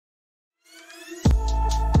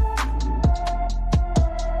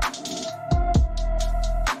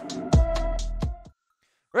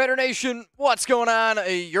Raider Nation, what's going on?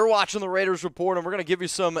 You're watching the Raiders Report, and we're going to give you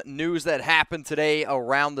some news that happened today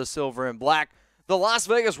around the silver and black. The Las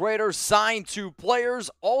Vegas Raiders signed 2 players.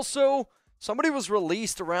 Also, somebody was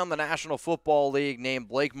released around the National Football League named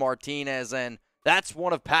Blake Martinez, and that's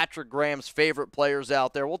one of Patrick Graham's favorite players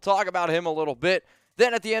out there. We'll talk about him a little bit.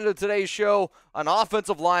 Then at the end of today's show, an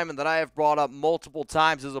offensive lineman that I have brought up multiple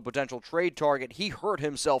times as a potential trade target. He hurt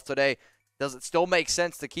himself today. Does it still make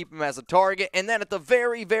sense to keep him as a target? And then at the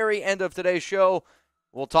very, very end of today's show,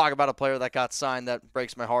 we'll talk about a player that got signed that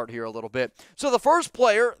breaks my heart here a little bit. So the first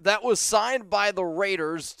player that was signed by the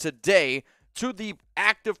Raiders today to the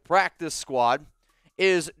active practice squad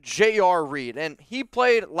is J.R. Reed. And he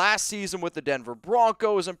played last season with the Denver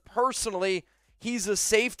Broncos, and personally, he's a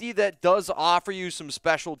safety that does offer you some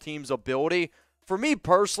special teams ability. For me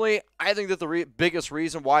personally, I think that the biggest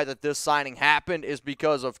reason why that this signing happened is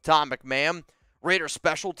because of Tom McMahon, Raiders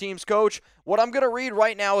special teams coach. What I'm going to read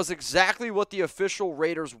right now is exactly what the official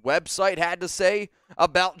Raiders website had to say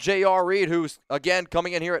about J.R. Reed, who's, again,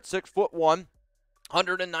 coming in here at 6'1",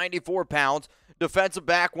 194 pounds. Defensive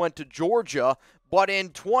back, went to Georgia, but in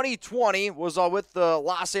 2020 was with the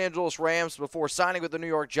Los Angeles Rams before signing with the New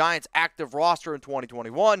York Giants, active roster in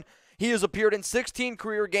 2021. He has appeared in 16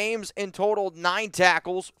 career games, in total 9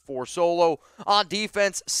 tackles, 4 solo. On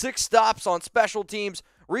defense, 6 stops on special teams.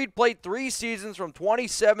 Reed played 3 seasons from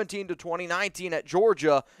 2017 to 2019 at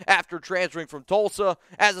Georgia after transferring from Tulsa.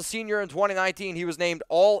 As a senior in 2019, he was named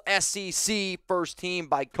All-SEC first team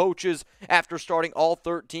by coaches after starting all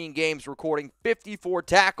 13 games, recording 54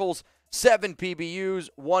 tackles, 7 PBUs,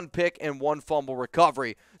 1 pick, and 1 fumble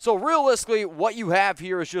recovery. So realistically, what you have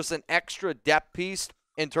here is just an extra depth piece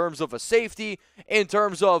in terms of a safety, in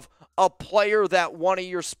terms of a player that one of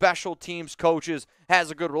your special teams coaches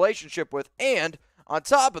has a good relationship with. And on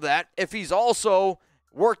top of that, if he's also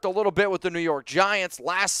worked a little bit with the New York Giants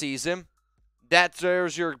last season,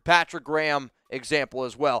 there's your Patrick Graham example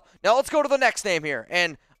as well. Now let's go to the next name here.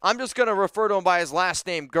 And I'm just going to refer to him by his last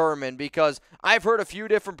name, Gurman, because I've heard a few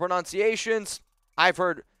different pronunciations. I've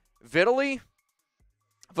heard Vitaliy.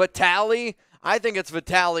 I think it's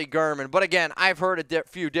Vitaliy Gurman. But again, I've heard a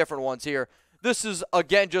few different ones here. This is,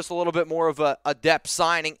 again, just a little bit more of a depth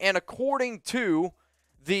signing. And according to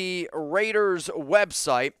the Raiders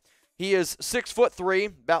website, he is 6'3",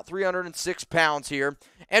 about 306 pounds here.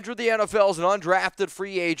 Entered the NFL as an undrafted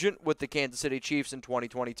free agent with the Kansas City Chiefs in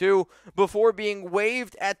 2022 before being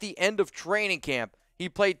waived at the end of training camp. He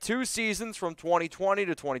played 2 seasons from 2020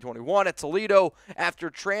 to 2021 at Toledo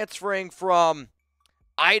after transferring from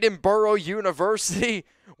Edinboro University,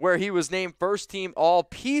 where he was named first-team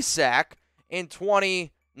All-PSAC in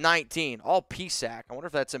 2019. All-PSAC. I wonder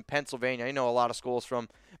if that's in Pennsylvania. I know a lot of schools from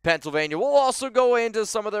Pennsylvania. We'll also go into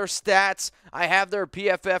some of their stats. I have their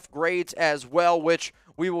PFF grades as well, which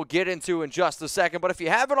we will get into in just a second. But if you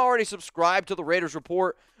haven't already subscribed to the Raiders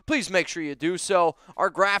Report, please make sure you do so.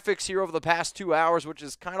 Our graphics here over the past 2 hours, which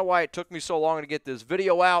is kind of why it took me so long to get this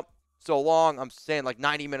video out. So long, I'm saying like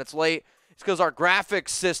 90 minutes late. It's because our graphics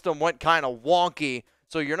system went kind of wonky,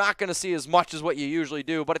 so you're not going to see as much as what you usually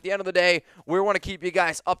do. But at the end of the day, we want to keep you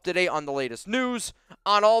guys up to date on the latest news,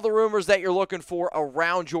 on all the rumors that you're looking for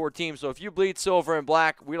around your team. So if you bleed silver and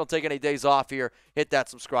black, we don't take any days off here. Hit that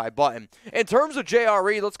subscribe button. In terms of J.R.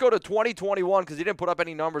 Reed, let's go to 2021 because he didn't put up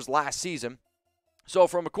any numbers last season. So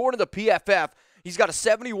from according to PFF, he's got a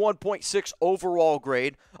 71.6 overall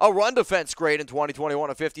grade, a run defense grade in 2021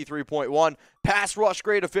 of 53.1, pass rush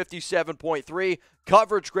grade of 57.3,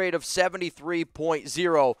 coverage grade of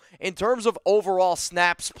 73.0. In terms of overall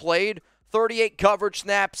snaps played, 38 coverage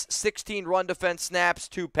snaps, 16 run defense snaps,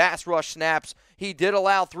 2 pass rush snaps. He did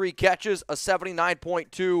allow 3 catches, a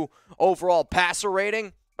 79.2 overall passer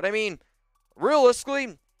rating. But I mean,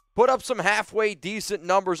 realistically, put up some halfway decent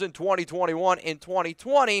numbers in 2021. In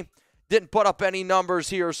 2020, didn't put up any numbers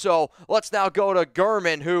here. So let's now go to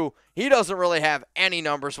Gurman, who he doesn't really have any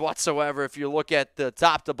numbers whatsoever if you look at the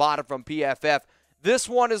top to bottom from PFF. This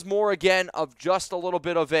one is more, again, of just a little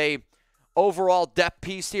bit of a overall depth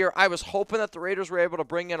piece here. I was hoping that the Raiders were able to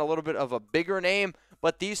bring in a little bit of a bigger name,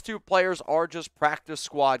 but these 2 players are just practice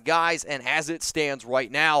squad guys, and as it stands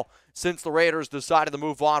right now, since the Raiders decided to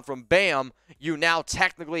move on from Bam, you now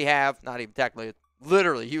technically have, not even technically,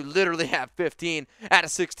 you literally have 15 out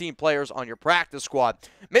of 16 players on your practice squad.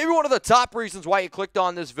 Maybe one of the top reasons why you clicked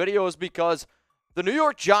on this video is because the New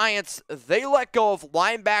York Giants, they let go of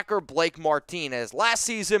linebacker Blake Martinez. Last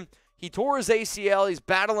season, he tore his ACL. He's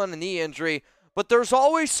battling a knee injury. But there's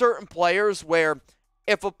always certain players where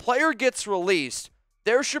if a player gets released,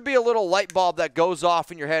 there should be a little light bulb that goes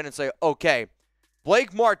off in your head and say, okay,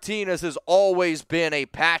 Blake Martinez has always been a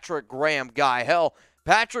Patrick Graham guy. Hell,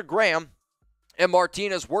 Patrick Graham and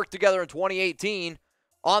Martinez worked together in 2018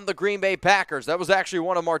 on the Green Bay Packers. That was actually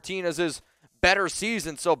one of Martinez's better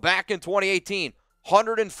seasons. So back in 2018,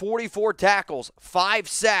 144 tackles, 5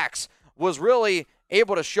 sacks, was really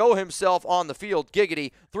able to show himself on the field.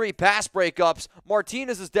 Giggity, 3 pass breakups.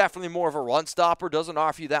 Martinez is definitely more of a run stopper, doesn't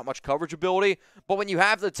offer you that much coverage ability. But when you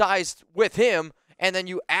have the ties with him, and then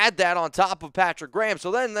you add that on top of Patrick Graham,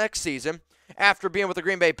 so then next season, after being with the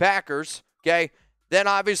Green Bay Packers, okay, then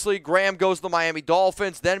obviously Graham goes to the Miami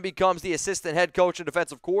Dolphins, then becomes the assistant head coach and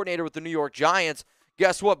defensive coordinator with the New York Giants.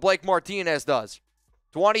 Guess what Blake Martinez does?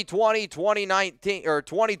 2020, 2019, or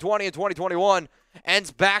 2020 and 2021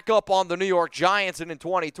 ends back up on the New York Giants, and in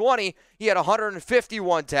 2020, he had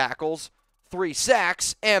 151 tackles, 3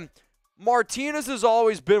 sacks, and Martinez has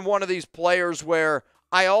always been one of these players where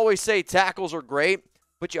I always say tackles are great,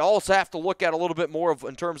 but you also have to look at a little bit more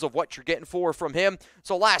in terms of what you're getting from him.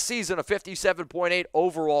 So last season, a 57.8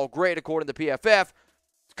 overall grade according to PFF,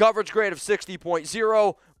 coverage grade of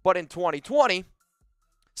 60.0, but in 2020,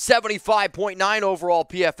 75.9 overall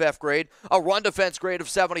PFF grade, a run defense grade of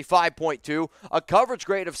 75.2, a coverage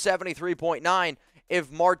grade of 73.9.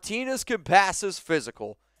 If Martinez can pass his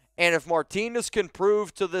physical, and if Martinez can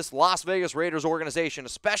prove to this Las Vegas Raiders organization,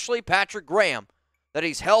 especially Patrick Graham, that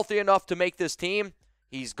he's healthy enough to make this team,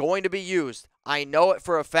 he's going to be used. I know it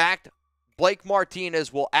for a fact. Blake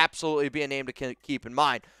Martinez will absolutely be a name to keep in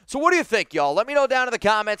mind. So what do you think, y'all? Let me know down in the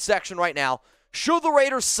comments section right now. Should the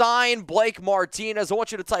Raiders sign Blake Martinez? I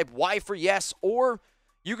want you to type Y for yes, or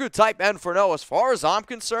you could type N for no. As far as I'm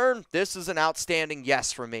concerned, this is an outstanding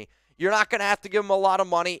yes for me. You're not going to have to give him a lot of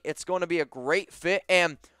money. It's going to be a great fit.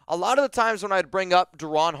 And a lot of the times when I'd bring up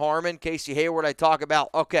Deron Harmon, Casey Hayward, I talk about,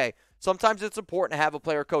 okay, sometimes it's important to have a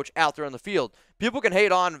player coach out there on the field. People can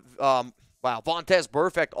hate on, Vontaze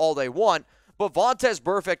Burfict all they want, but Vontaze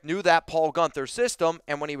Burfict knew that Paul Guenther system,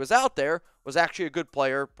 and when he was out there, was actually a good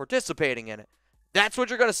player participating in it. That's what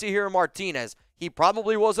you're going to see here in Martinez. He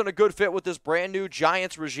probably wasn't a good fit with this brand new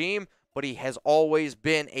Giants regime, but he has always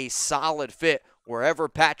been a solid fit wherever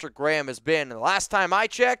Patrick Graham has been. And the last time I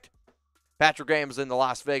checked, Patrick Graham was in the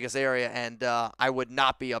Las Vegas area, and I would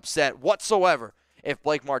not be upset whatsoever if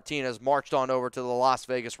Blake Martinez marched on over to the Las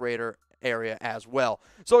Vegas Raider area as well.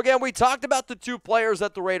 So again, we talked about the 2 players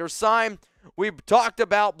that the Raiders signed. We talked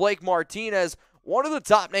about Blake Martinez. One of the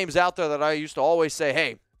top names out there that I used to always say,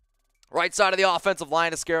 hey, right side of the offensive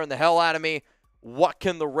line is scaring the hell out of me. What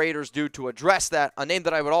can the Raiders do to address that? A name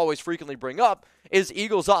that I would always frequently bring up is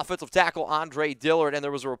Eagles offensive tackle Andre Dillard, and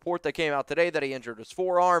there was a report that came out today that he injured his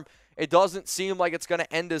forearm. It doesn't seem like it's going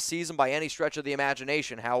to end his season by any stretch of the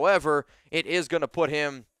imagination. However, it is going to put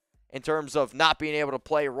him in terms of not being able to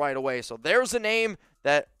play right away. So there's a name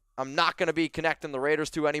that I'm not going to be connecting the Raiders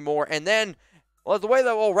to anymore. And then, well, the way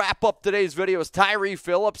that we'll wrap up today's video is Tyree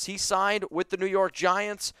Phillips. He signed with the New York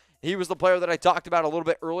Giants. He was the player that I talked about a little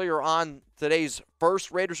bit earlier on today's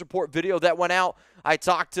first Raiders Report video that went out. I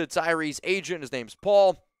talked to Tyree's agent. His name's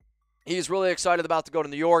Paul. He's really excited about to go to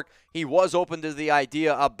New York. He was open to the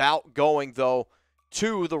idea about going, though,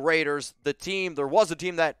 to the Raiders. The team, there was a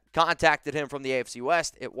team that contacted him from the AFC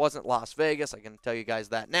West. It wasn't Las Vegas. I can tell you guys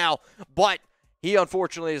that now. But he,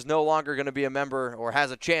 unfortunately, is no longer going to be a member or has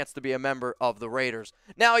a chance to be a member of the Raiders.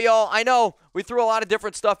 Now, y'all, I know we threw a lot of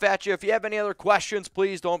different stuff at you. If you have any other questions,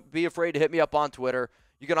 please don't be afraid to hit me up on Twitter.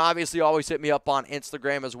 You can obviously always hit me up on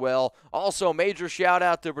Instagram as well. Also, major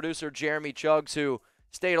shout-out to producer Jeremy Chuggs, who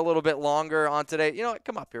stayed a little bit longer on today. You know what?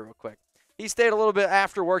 Come up here real quick. He stayed a little bit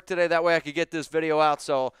after work today. That way I could get this video out.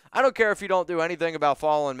 So I don't care if you don't do anything about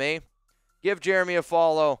following me. Give Jeremy a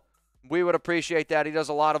follow. We would appreciate that. He does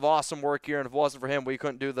a lot of awesome work here, and if it wasn't for him, we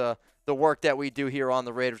couldn't do the work that we do here on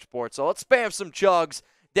the Raiders Report. So let's spam some chugs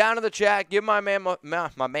down in the chat. Give my man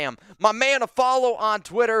a follow on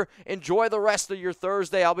Twitter. Enjoy the rest of your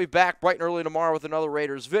Thursday. I'll be back bright and early tomorrow with another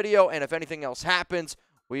Raiders video, and if anything else happens,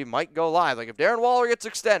 we might go live. Like if Darren Waller gets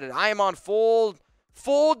extended, I am on full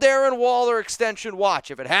Darren Waller extension watch.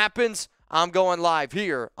 If it happens, I'm going live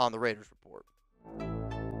here on the Raiders Report.